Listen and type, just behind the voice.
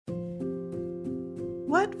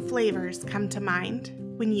What flavors come to mind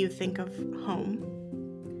when you think of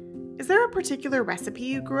home? Is there a particular recipe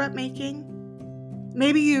you grew up making?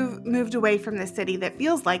 Maybe you've moved away from the city that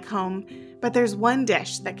feels like home, but there's one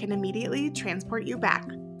dish that can immediately transport you back.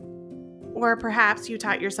 Or perhaps you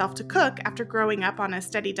taught yourself to cook after growing up on a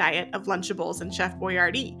steady diet of Lunchables and Chef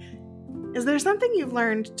Boyardee. Is there something you've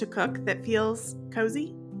learned to cook that feels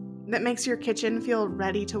cozy? That makes your kitchen feel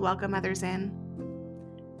ready to welcome others in?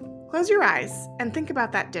 Close your eyes and think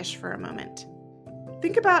about that dish for a moment.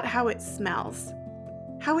 Think about how it smells,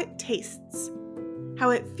 how it tastes,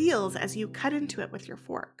 how it feels as you cut into it with your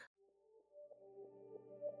fork.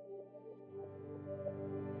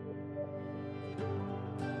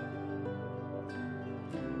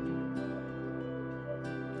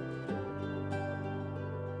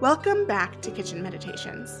 Welcome back to Kitchen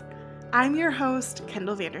Meditations. I'm your host,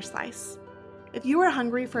 Kendall Vanderslice. If you are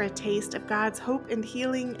hungry for a taste of God's hope and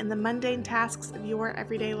healing in the mundane tasks of your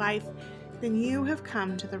everyday life, then you have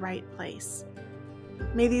come to the right place.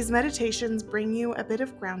 May these meditations bring you a bit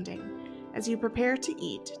of grounding as you prepare to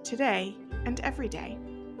eat today and every day.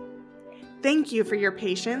 Thank you for your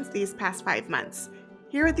patience these past 5 months.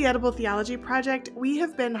 Here at the Edible Theology Project, we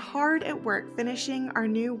have been hard at work finishing our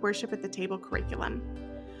new Worship at the Table curriculum.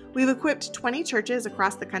 We've equipped 20 churches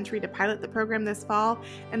across the country to pilot the program this fall,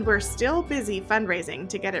 and we're still busy fundraising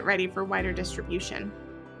to get it ready for wider distribution.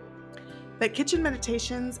 But Kitchen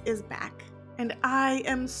Meditations is back, and I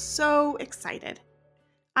am so excited.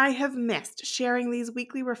 I have missed sharing these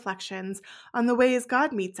weekly reflections on the ways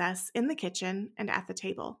God meets us in the kitchen and at the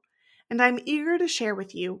table, and I'm eager to share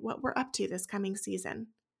with you what we're up to this coming season.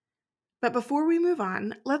 But before we move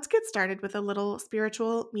on, let's get started with a little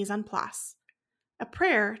spiritual mise en place. A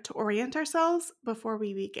prayer to orient ourselves before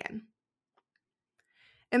we begin.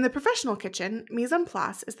 In the professional kitchen, mise en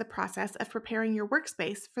place is the process of preparing your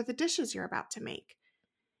workspace for the dishes you're about to make.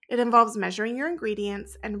 It involves measuring your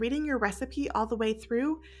ingredients and reading your recipe all the way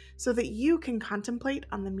through so that you can contemplate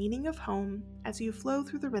on the meaning of home as you flow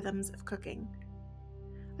through the rhythms of cooking.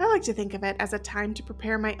 I like to think of it as a time to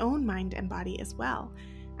prepare my own mind and body as well,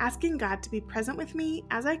 asking God to be present with me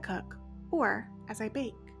as I cook or as I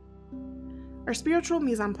bake. Our spiritual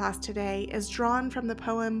mise en place today is drawn from the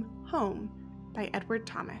poem Home by Edward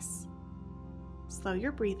Thomas. Slow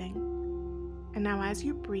your breathing, and now as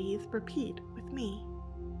you breathe, repeat with me.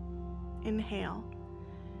 Inhale.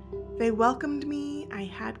 They welcomed me, I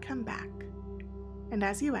had come back. And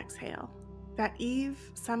as you exhale, that eve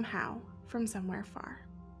somehow from somewhere far.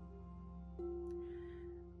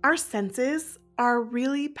 Our senses are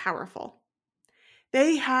really powerful.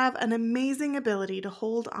 They have an amazing ability to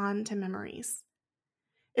hold on to memories.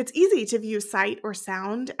 It's easy to view sight or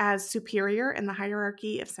sound as superior in the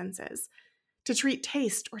hierarchy of senses, to treat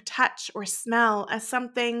taste or touch or smell as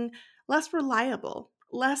something less reliable,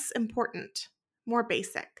 less important, more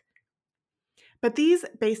basic. But these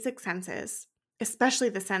basic senses, especially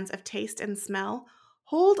the sense of taste and smell,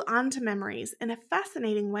 hold on to memories in a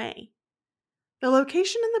fascinating way. The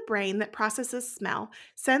location in the brain that processes smell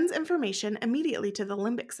sends information immediately to the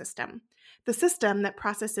limbic system, the system that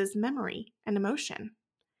processes memory and emotion.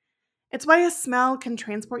 It's why a smell can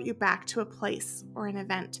transport you back to a place or an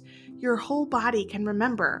event. Your whole body can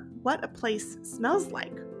remember what a place smells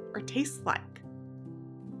like or tastes like.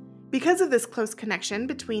 Because of this close connection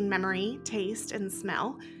between memory, taste, and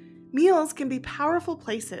smell, meals can be powerful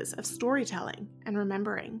places of storytelling and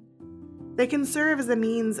remembering. They can serve as a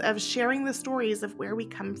means of sharing the stories of where we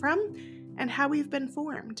come from and how we've been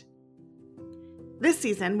formed. This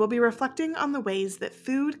season, we'll be reflecting on the ways that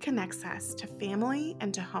food connects us to family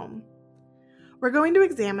and to home. We're going to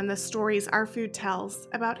examine the stories our food tells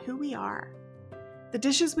about who we are. The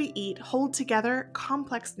dishes we eat hold together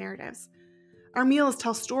complex narratives. Our meals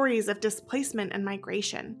tell stories of displacement and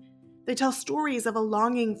migration. They tell stories of a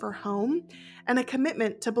longing for home and a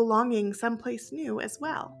commitment to belonging someplace new as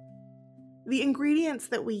well. The ingredients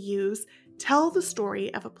that we use tell the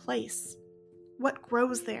story of a place, what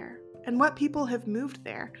grows there, and what people have moved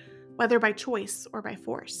there, whether by choice or by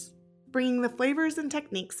force, bringing the flavors and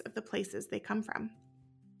techniques of the places they come from.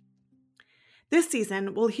 This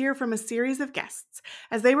season, we'll hear from a series of guests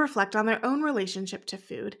as they reflect on their own relationship to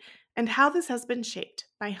food and how this has been shaped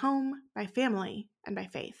by home, by family, and by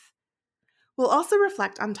faith. We'll also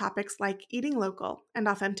reflect on topics like eating local and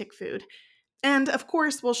authentic food. And of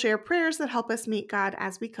course, we'll share prayers that help us meet God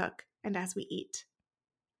as we cook and as we eat.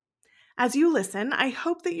 As you listen, I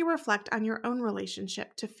hope that you reflect on your own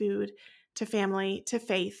relationship to food, to family, to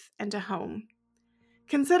faith, and to home.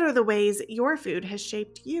 Consider the ways your food has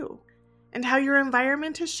shaped you and how your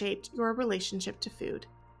environment has shaped your relationship to food.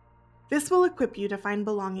 This will equip you to find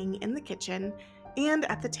belonging in the kitchen and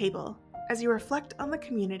at the table as you reflect on the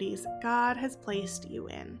communities God has placed you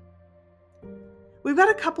in. We've got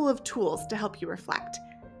a couple of tools to help you reflect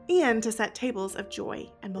and to set tables of joy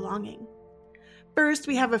and belonging. First,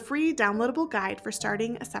 we have a free downloadable guide for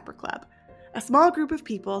starting a supper club, a small group of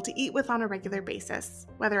people to eat with on a regular basis,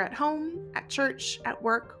 whether at home, at church, at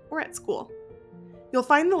work, or at school. You'll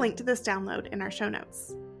find the link to this download in our show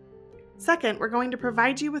notes. Second, we're going to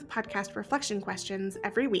provide you with podcast reflection questions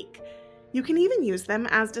every week. You can even use them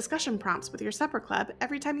as discussion prompts with your supper club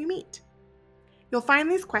every time you meet. You'll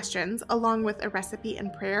find these questions, along with a recipe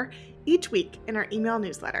and prayer, each week in our email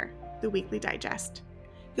newsletter, The Weekly Digest.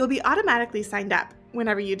 You'll be automatically signed up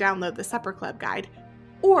whenever you download the Supper Club Guide,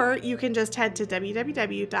 or you can just head to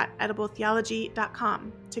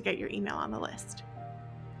www.edibletheology.com to get your email on the list.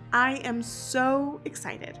 I am so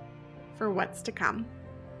excited for what's to come.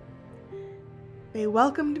 They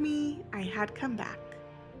welcomed me, I had come back,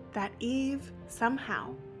 that eve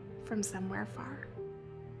somehow from somewhere far.